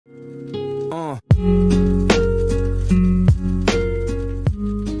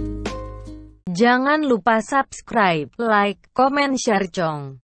Jangan lupa subscribe, like, comment, share,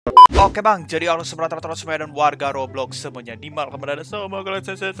 cong. Oke bang, jadi halo Sumatra semuanya dan warga Roblox semuanya di malam kemarin sama kalian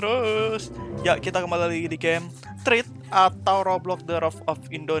saya terus. Ya, kita kembali lagi di game TRID atau Roblox The Rough of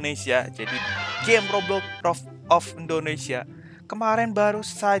Indonesia. Jadi game Roblox Rough of Indonesia. Kemarin baru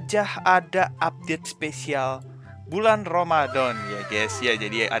saja ada update spesial bulan Ramadan ya guys. Ya,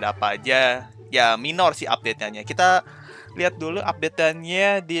 jadi ada apa aja? Ya minor sih update-nya. Kita lihat dulu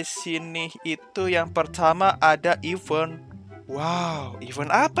update-nya di sini. Itu yang pertama ada event. Wow,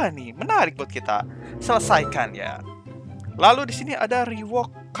 event apa nih? Menarik buat kita selesaikan ya. Lalu di sini ada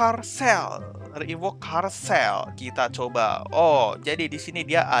reward car sale. Reward car sale. Kita coba. Oh, jadi di sini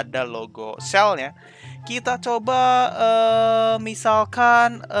dia ada logo sale-nya. Kita coba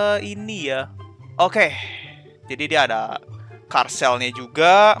misalkan ini ya. Oke. Jadi dia ada car sale-nya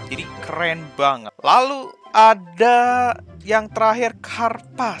juga. Jadi keren banget. Lalu ada yang terakhir car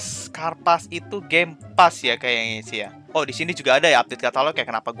pass. Car pass itu game pass ya kayaknya sih ya. Oh, di sini juga ada ya update katalog ya.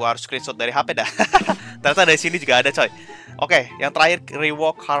 Kenapa gua harus screenshot dari HP dah? Ternyata dari sini juga ada, coy. Oke, yang terakhir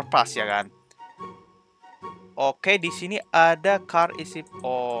reward car pass ya kan. Oke, di sini ada car isi.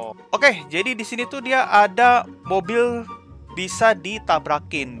 Oh. Oke, jadi di sini tuh dia ada mobil bisa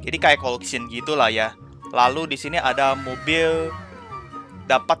ditabrakin. Jadi kayak collection gitulah ya. Lalu di sini ada mobil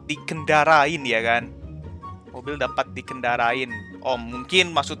dapat dikendarain ya kan. Mobil dapat dikendarain. Oh,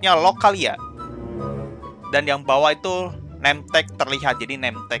 mungkin maksudnya lokal ya. Dan yang bawah itu name tag terlihat. Jadi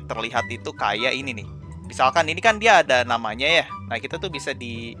name tag terlihat itu kayak ini nih. Misalkan ini kan dia ada namanya ya. Nah, kita tuh bisa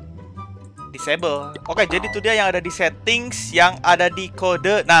di disable. Oke, jadi itu dia yang ada di settings, yang ada di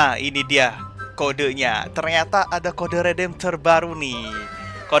kode. Nah, ini dia kodenya. Ternyata ada kode redeem terbaru nih.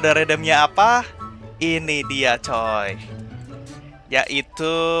 Kode redeemnya apa? Ini dia, coy.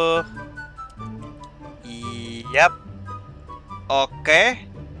 Yaitu yap. Oke.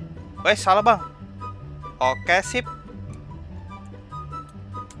 Weh, salah bang. Oke, sip.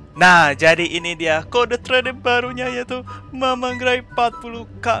 Nah, jadi ini dia kode redeem barunya, yaitu Mamang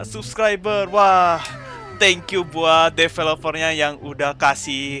 40k subscriber. Wah, thank you buat developernya yang udah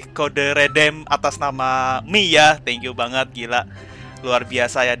kasih kode redeem atas nama Mi ya. Thank you banget, gila. Luar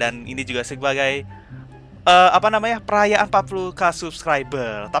biasa ya. Dan ini juga sebagai perayaan 40k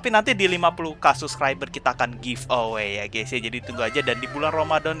subscriber. Tapi nanti di 50k subscriber kita akan giveaway ya guys ya. Jadi tunggu aja. Dan di bulan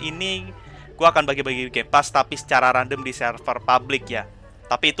Ramadan ini gua akan bagi-bagi game pass, tapi secara random di server public ya.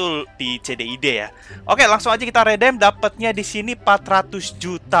 Tapi itu di cdid ya. Oke, langsung aja kita redeem. Dapatnya di sini 400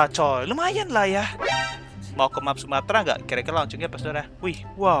 juta coy. Lumayan lah ya. Mau ke map Sumatra nggak? Kira-kira launchingnya pas udah. Wih,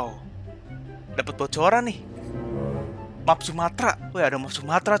 wow. Dapat bocoran nih. Map Sumatra. Wih, ada map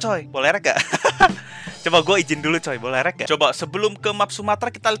Sumatra coy. Boleh rek gak? Coba gue izin dulu coy, boleh rek gak? Coba sebelum ke map Sumatra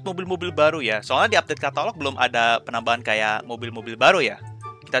kita lihat mobil-mobil baru ya. Soalnya di update katalog belum ada penambahan kayak mobil-mobil baru ya.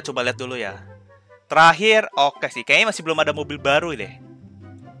 Kita coba lihat dulu ya. Terakhir, oke sih, kayaknya masih belum ada mobil baru deh.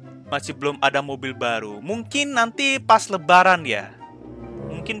 Masih belum ada mobil baru. Mungkin nanti pas lebaran ya.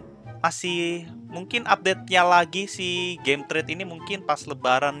 Mungkin update-nya lagi si game TRID ini mungkin pas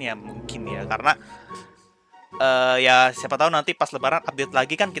lebaran ya. Mungkin ya, karena ya siapa tahu nanti pas lebaran update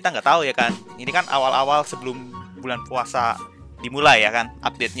lagi kan, kita nggak tahu ya kan. Ini kan awal-awal sebelum bulan puasa dimulai ya kan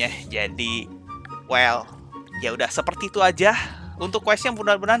update-nya. Jadi, well, ya udah seperti itu aja. Untuk quest yang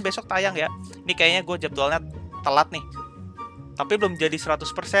mudah-mudahan besok tayang ya. Ini kayaknya gue jadwalnya telat nih. Tapi belum jadi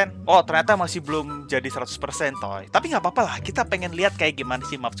 100%. Oh, ternyata masih belum jadi 100% toy. Tapi nggak apa-apa lah. Kita pengen lihat kayak gimana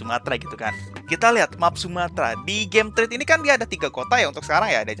sih map Sumatra gitu kan. Kita lihat map Sumatra. Di game TRID ini kan dia ada 3 kota ya untuk sekarang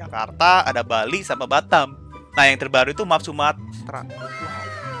ya. Ada Jakarta, ada Bali, sama Batam. Nah, yang terbaru itu map Sumatra.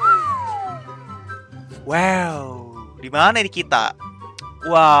 Wow. Di mana ini kita?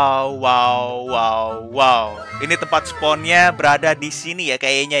 Wow. Ini tempat spawnnya berada di sini ya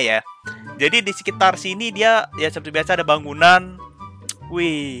kayaknya ya. Jadi di sekitar sini dia ya seperti biasa ada bangunan.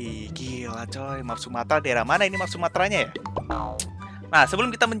 Wih, gila coy. Map Sumatra daerah mana ini map Sumatranya ya? Nah,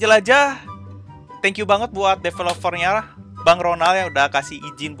 sebelum kita menjelajah, thank you banget buat developernya Bang Ronald yang udah kasih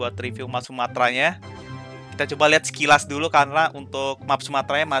izin buat review map Sumatranya. Kita coba lihat sekilas dulu karena untuk map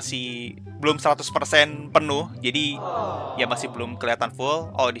Sumatranya masih belum 100% penuh. Jadi ya masih belum kelihatan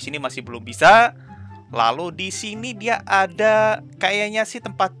full. Oh, di sini masih belum bisa. Lalu di sini dia ada kayaknya sih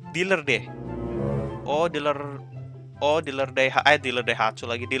tempat dealer deh. Dealer Daihatsu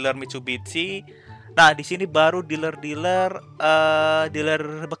lagi, dealer Mitsubishi. Nah, di sini baru dealer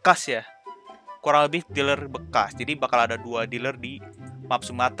bekas ya. Kurang lebih dealer bekas. Jadi bakal ada 2 dealer di map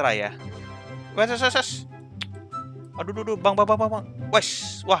Sumatra ya. Wes. Aduh, bang.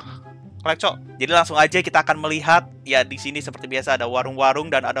 Wes, wah. Collect, Cok. Jadi langsung aja kita akan melihat ya di sini seperti biasa ada warung-warung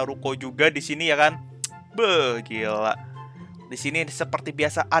dan ada ruko juga di sini ya kan. Beuh, gila. Di sini seperti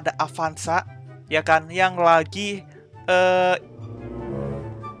biasa ada Avanza ya kan yang lagi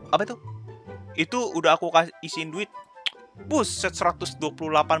apa itu? Itu udah aku isiin duit. Buset, 128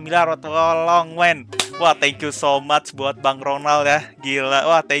 miliar. Tolong, men. Wah, thank you so much buat Bang Ronald ya. Gila.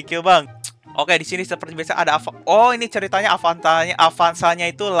 Wah, thank you, Bang. Oke, di sini seperti biasa ada oh, ini ceritanya Avanzanya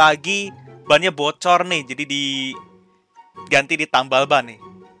itu lagi bannya bocor nih. Jadi diganti ditambal ban nih.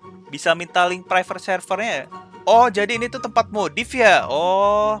 Bisa minta link private servernya. Oh, jadi ini tuh tempat modif ya.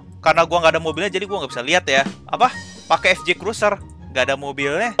 Oh, karena gua nggak ada mobilnya jadi gua nggak bisa lihat ya. Apa? Pakai FJ Cruiser. Nggak ada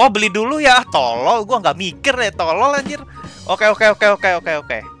mobilnya. Oh, beli dulu ya. Tolol, gua nggak mikir ya. Tolol anjir. Oke.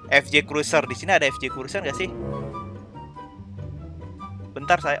 FJ Cruiser. Di sini ada FJ Cruiser nggak sih?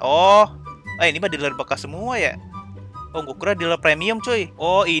 Bentar saya. Oh, ini mah dealer bekas semua ya. Oh, gue kira dealer premium cuy.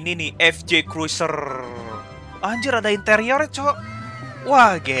 Oh, ini nih FJ Cruiser. Anjir, ada interiornya, Cok.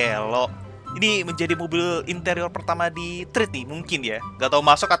 Wah, gelo. Ini menjadi mobil interior pertama di TRID nih, mungkin ya. Gak tahu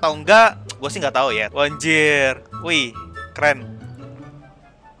masuk atau enggak, gue sih nggak tahu ya. Anjir. Wih, keren.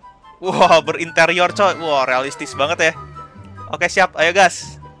 Wah, berinterior, Cok. Wah, realistis banget ya. Oke, siap. Ayo,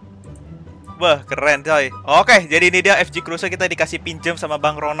 gas. Wah, keren, coy. Oke, jadi ini dia FJ Cruiser kita dikasih pinjam sama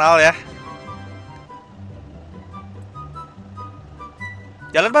Bang Ronald ya.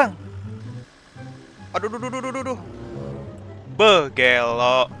 Jalan, Bang. Aduh. Beuh,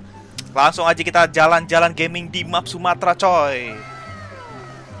 gelo. Langsung aja kita jalan-jalan gaming di map Sumatra, coy.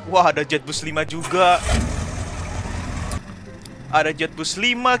 Wah, ada Jetbus 5 juga. Ada Jetbus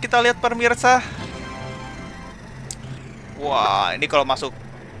 5, kita lihat pemirsa. Wah, ini kalau masuk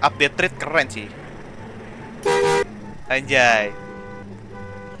update TRID keren sih. Anjay.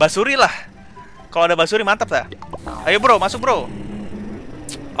 Basuri lah. Kalau ada Basuri mantap dah. Ayo bro, masuk bro.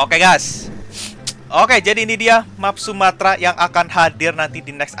 Oke guys. Oke, jadi ini dia map Sumatra yang akan hadir nanti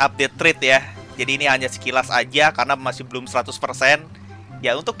di next update TRID ya. Jadi ini hanya sekilas aja karena masih belum 100%.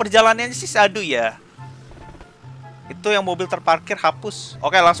 Ya untuk perjalanannya sih sadu ya. Itu yang mobil terparkir hapus.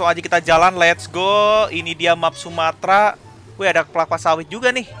 Oke, langsung aja kita jalan, let's go. Ini dia map Sumatra. Wih, ada kelapa sawit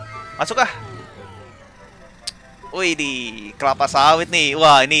juga nih. Masuk ah. Wih, di kelapa sawit nih.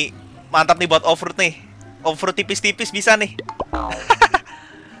 Wah, ini mantap nih buat off-road nih. Off-road tipis-tipis bisa nih.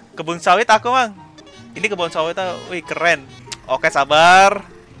 Kebun sawit aku, Mang. Ini kebun sawit, wih keren. Oke, sabar.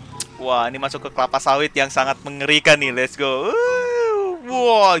 Wah, ini masuk ke kelapa sawit yang sangat mengerikan nih. Let's go.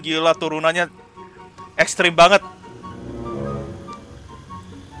 Wah, gila turunannya ekstrim banget.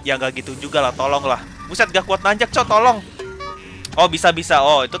 Ya nggak gitu juga lah, tolong lah. Buset, gak kuat nanjak, Cok, tolong. Oh, bisa.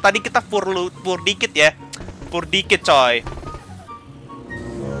 Oh, itu tadi kita pur dikit ya. Pur dikit, coy.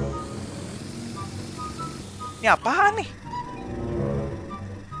 Ini apaan nih?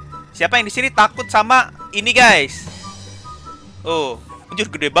 Siapa yang di sini takut sama ini, guys? Oh, anjir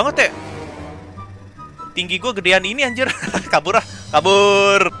gede banget ya. Tinggi gue gedean ini, anjir. Kabur.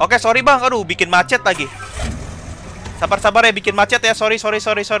 Oke, sorry bang. Aduh, bikin macet lagi. Sabar ya, bikin macet ya. Sorry.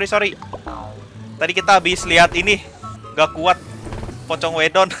 Tadi kita habis lihat ini, gak kuat. Pocong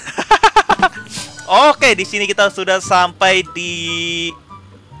wedon. Oke, di sini kita sudah sampai di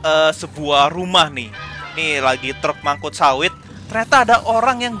sebuah rumah nih. Nih lagi truk mangkut sawit. Ternyata ada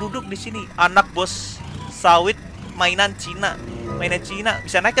orang yang duduk di sini. Anak bos sawit mainan Cina.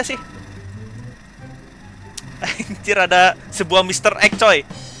 Bisa naik gak sih? Anjir, ada sebuah Mr. Egg, coy.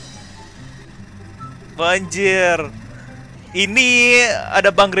 Banjir. Ini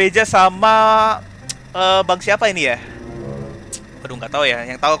ada Bang Reja sama Bang siapa ini ya? Aduh, nggak tahu ya.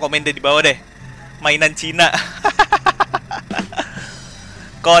 Yang tahu komen deh di bawah deh. Mainan Cina.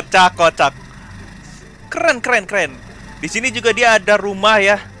 Kocak. Keren. Di sini juga dia ada rumah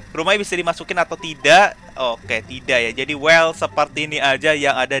ya. Rumahnya bisa dimasukin atau tidak? Oke, tidak ya. Jadi seperti ini aja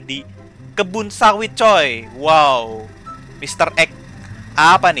yang ada di kebun sawit, coy. Wow. Mr. Egg.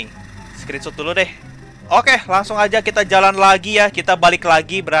 Apa nih? Screenshot dulu deh. Oke, langsung aja kita jalan lagi ya. Kita balik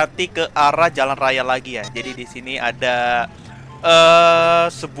lagi berarti ke arah jalan raya lagi ya. Jadi di sini ada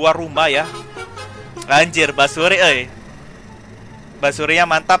sebuah rumah ya. Anjir, basuri, basurinya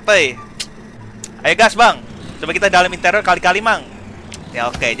mantap, Ayo gas, Bang. Coba kita dalam interior kali-kali, Mang. Ya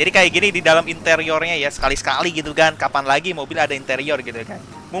oke, jadi kayak gini di dalam interiornya ya, sekali-sekali gitu kan. Kapan lagi mobil ada interior gitu kan.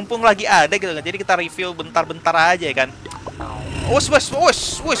 Mumpung lagi ada gitu kan. Jadi kita review bentar-bentar aja ya kan.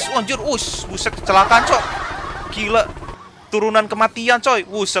 Anjir, buset, kecelakaan, Cok. Gila. Turunan kematian, coy.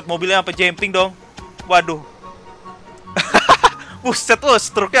 Buset, mobilnya sampai jumping dong. Waduh. Buset,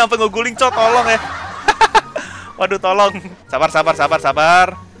 truknya sampai ngeguling, Cok. Tolong ya. Waduh, tolong.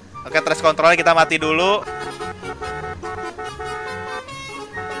 Sabar. Oke, trash controlnya kita mati dulu.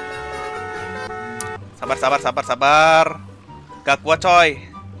 Sabar. Gak kuat coy.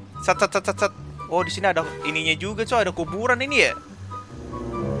 Set. Oh, di sini ada ininya juga coy, ada kuburan ini ya.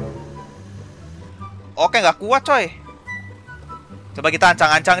 Oke, gak kuat coy. Coba kita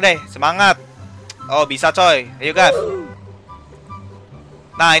ancang-ancang deh, semangat. Oh, bisa coy. Ayo gas.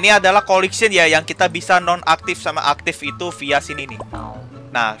 Nah, ini adalah collection ya, yang kita bisa non-aktif sama aktif itu via sini nih.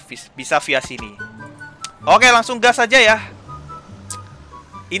 Nah, bisa via sini. Oke, langsung gas aja ya.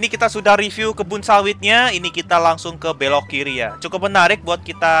 Ini kita sudah review kebun sawitnya. Ini kita langsung ke belok kiri ya. Cukup menarik buat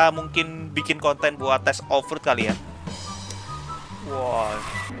kita mungkin bikin konten buat test off-road kali ya. Wow,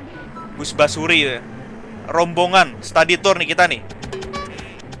 bus basuri ya. Rombongan study tour nih kita nih.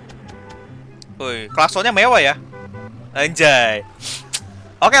 Woi, klasonya mewah ya. Anjay.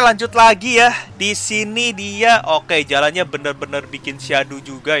 Oke, lanjut lagi ya. Di sini dia, oke, jalannya bener-bener bikin shadow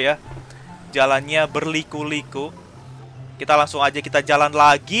juga ya. Jalannya berliku-liku. Kita langsung aja kita jalan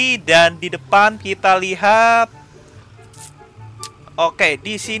lagi dan di depan kita lihat. Oke,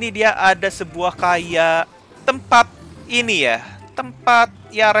 di sini dia ada sebuah kayak tempat ini ya. Tempat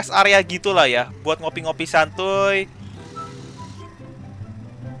ya rest area gitulah ya, buat ngopi-ngopi santuy.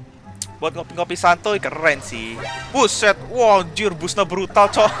 Buat ngopi-ngopi santuy keren sih. Buset, wow, anjir, busnya brutal,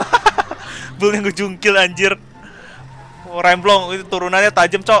 cok. Bulnya ngejungkil anjir. Oh, remblong, itu turunannya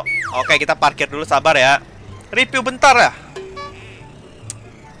tajam, cok. Oke, kita parkir dulu, sabar ya. Review bentar ya.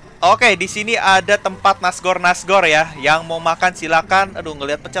 Oke, di sini ada tempat nasgor ya. Yang mau makan silakan. Aduh,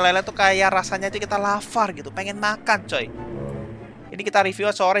 ngelihat pecel lele tuh kayak rasanya aja kita lapar gitu, pengen makan, coy. Ini kita review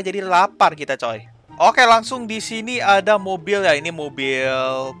sore jadi lapar kita, coy. Oke, langsung di sini ada mobil ya. Ini mobil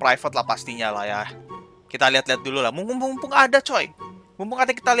private lah pastinya lah ya. Kita lihat-lihat dulu lah. Mumpung ada, coy. Mumpung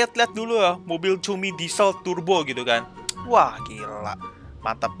ada, kita lihat-lihat dulu ya. Mobil cumi diesel turbo gitu kan. Wah, gila.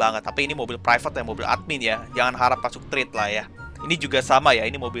 Mantap banget. Tapi ini mobil private ya, mobil admin ya. Jangan harap masuk TRID lah ya. Ini juga sama ya,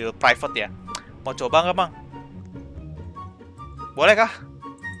 ini mobil private ya. Mau coba nggak, Bang? Boleh kah?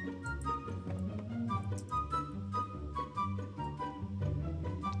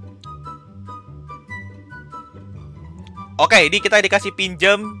 Oke, ini kita dikasih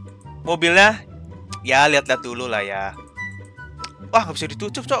pinjam mobilnya. Ya, lihat-lihat dulu lah ya. Wah, nggak bisa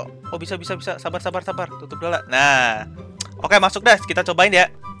ditutup, cok. Oh, bisa. Sabar. Tutup dulu. Nah, oke, masuk dah. Kita cobain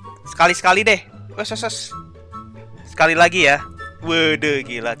ya. Sekali-sekali deh. Wes. Sekali lagi ya. Waduh,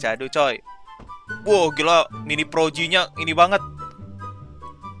 gila cadu coy. Wow, gila, mini projinya ini banget.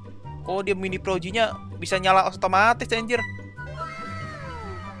 Oh, dia mini projinya bisa nyala otomatis anjir.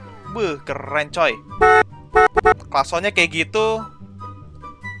 Beuh, keren coy. Klasonya kayak gitu.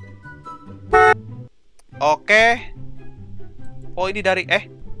 Oke. Oh, ini dari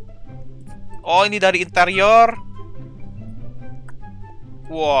Oh, ini dari interior.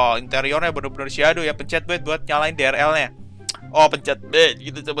 Wow, interiornya bener-bener shadow ya. Pencet B buat nyalain DRL-nya. Oh, pencet B,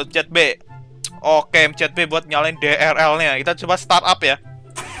 gitu, coba pencet B. Oke, pencet B buat nyalain DRL-nya. Kita coba start up ya.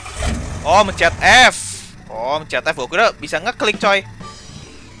 Oh, mencet F. Oh, mencet F. Gue kira bisa ngeklik, coy.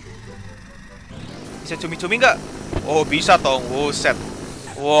 Bisa cumi-cumi nggak? Oh, bisa tong. Buset.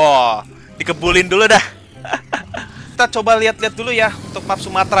 Wow, dikebulin dulu dah. Kita coba lihat-lihat dulu ya untuk map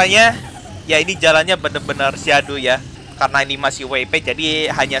Sumatranya. Ya, ini jalannya bener-bener shadow ya. Karena ini masih WP,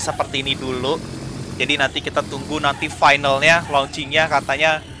 jadi hanya seperti ini dulu. Jadi nanti kita tunggu nanti finalnya, launchingnya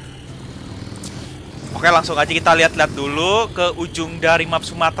katanya. Oke, langsung aja kita lihat-lihat dulu ke ujung dari map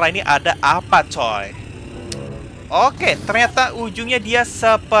Sumatra ini ada apa, coy. Oke, ternyata ujungnya dia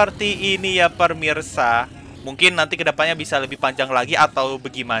seperti ini ya, pemirsa. Mungkin nanti kedepannya bisa lebih panjang lagi atau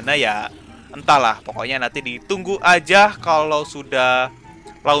bagaimana ya. Entahlah, pokoknya nanti ditunggu aja kalau sudah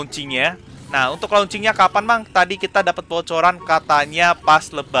launchingnya. Nah, untuk launchingnya kapan, Mang? Tadi kita dapat bocoran katanya pas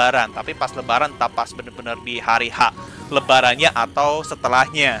Lebaran. Tapi pas Lebaran, tak pas bener-bener di hari H Lebarannya atau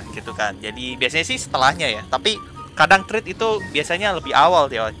setelahnya, gitu kan. Jadi biasanya sih setelahnya ya. Tapi kadang TRID itu biasanya lebih awal,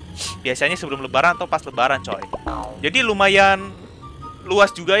 coy. Biasanya sebelum Lebaran atau pas Lebaran, coy. Jadi lumayan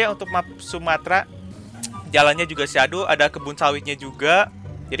luas juga ya untuk map Sumatra. Jalannya juga shadow, ada kebun sawitnya juga.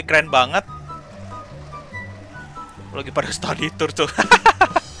 Jadi keren banget. Lagi pada study tour, tuh.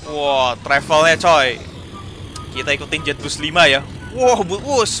 Wow, travelnya coy. Kita ikutin jet bus 5 ya. Wow,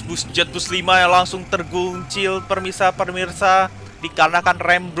 bus jet bus 5 ya langsung terguncil permisa dikarenakan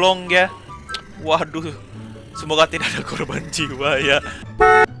remblong ya. Waduh, semoga tidak ada korban jiwa ya.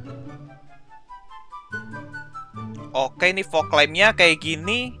 Oke, ini fog lamp-nya kayak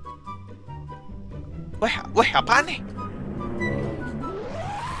gini. Weh, apaan nih?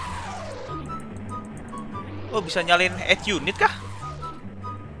 Oh, bisa nyalin head unit kah?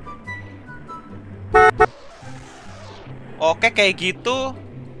 Oke, kayak gitu.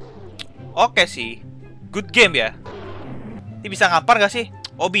 Oke sih. Good game ya. Ini bisa ngampar gak sih?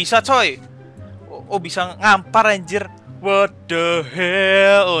 Oh, bisa coy. Oh, bisa ngampar anjir. What the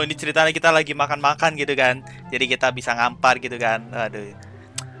hell? Oh, ini ceritanya kita lagi makan-makan gitu kan. Jadi kita bisa ngampar gitu kan. Aduh.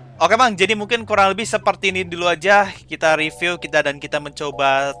 Oke Bang, jadi mungkin kurang lebih seperti ini dulu aja. Kita review, kita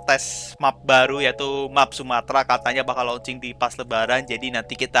mencoba tes map baru, yaitu map Sumatra. Katanya bakal launching di pas lebaran. Jadi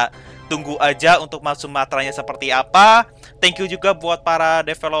nanti kita tunggu aja untuk map Sumatranya seperti apa. Thank you juga buat para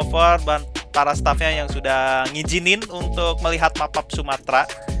developer dan para staffnya yang sudah ngizinin untuk melihat map-map Sumatra.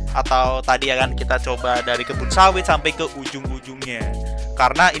 Atau tadi ya kan kita coba dari kebun sawit sampai ke ujung-ujungnya.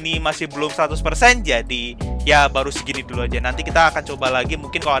 Karena ini masih belum 100%, jadi ya baru segini dulu aja. Nanti kita akan coba lagi,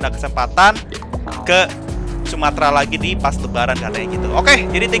 mungkin kalau ada kesempatan ke Sumatra lagi di pas lebaran katanya gitu. Oke,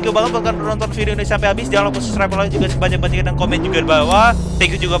 jadi thank you banget buat kalian nonton video ini sampai habis. Jangan lupa subscribe, like juga sebanyak-banyaknya, dan komen juga di bawah.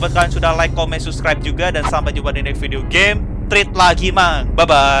 Thank you juga buat kalian sudah like, comment, subscribe juga. Dan sampai jumpa di next video game TRID lagi, Mang.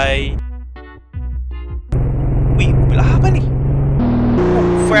 Bye-bye. Wih, mobil apa nih?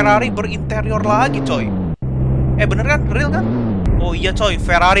 Oh, Ferrari berinterior lagi, coy. Bener kan? Real kan? Oh iya coy,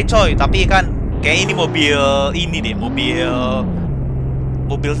 Ferrari coy. Tapi kan kayak ini mobil ini deh, mobil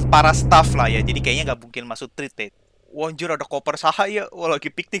para staff lah ya. Jadi kayaknya nggak mungkin masuk TRID. Wah anjir, ada koper saha ya. Wah,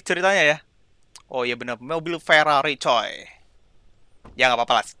 lagi piknik ceritanya ya. Oh iya bener, mobil Ferrari coy. Ya nggak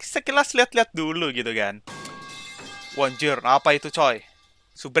apa-apa lah, sekilas lihat-lihat dulu gitu kan. Wah anjir, apa itu coy?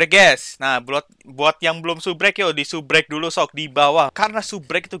 Subrek guys. Nah, buat yang belum subrek, yo di subrek dulu sok di bawah. Karena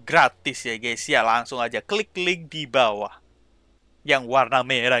subrek itu gratis ya guys ya. Langsung aja klik link di bawah yang warna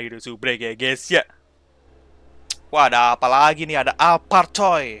merah gitu, subrek ya guys ya. Wah, ada apa lagi nih? Ada Alphard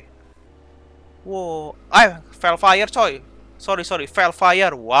coy. Wow, Velfire coy. Sorry,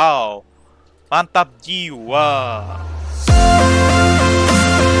 Velfire. Wow, mantap jiwa.